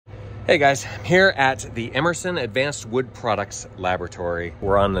Hey guys, I'm here at the Emerson Advanced Wood Products Laboratory.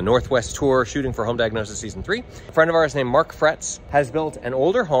 We're on the Northwest tour shooting for Home Diagnosis Season 3. A friend of ours named Mark Fretz has built an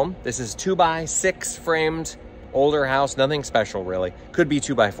older home. This is 2x6 framed older house, nothing special really. Could be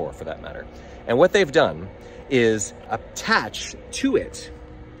 2x4 for that matter. And what they've done is attach to it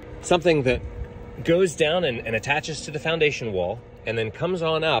something that goes down and attaches to the foundation wall and then comes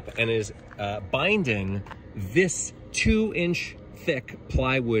on up and is binding this 2-inch thick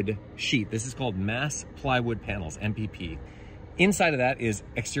plywood sheet. This is called Mass Plywood Panels, MPP. Inside of that is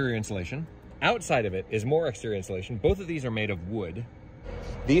exterior insulation. Outside of it is more exterior insulation. Both of these are made of wood.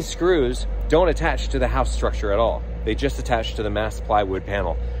 These screws don't attach to the house structure at all. They just attach to the Mass Plywood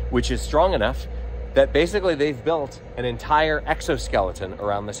panel, which is strong enough that basically they've built an entire exoskeleton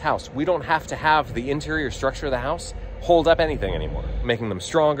around this house. We don't have to have the interior structure of the house hold up anything anymore, making them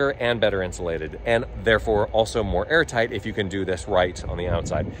stronger and better insulated, and therefore also more airtight if you can do this right on the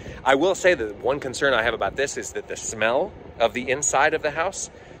outside. I will say that one concern I have about this is that the smell of the inside of the house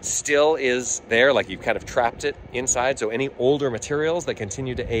still is there, like you've kind of trapped it inside. So any older materials that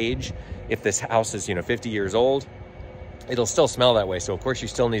continue to age, if this house is 50 years old, it'll still smell that way. So of course you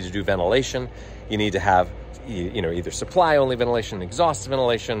still need to do ventilation. You need to have either supply only ventilation, exhaust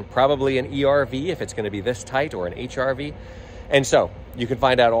ventilation, probably an ERV if it's going to be this tight, or an HRV. And so you can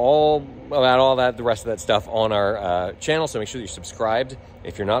find out all about all that, the rest of that stuff on our channel. So make sure that you're subscribed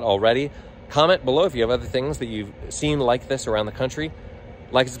if you're not already. Comment below if you have other things that you've seen like this around the country.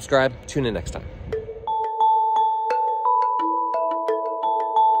 Like and subscribe. Tune in next time.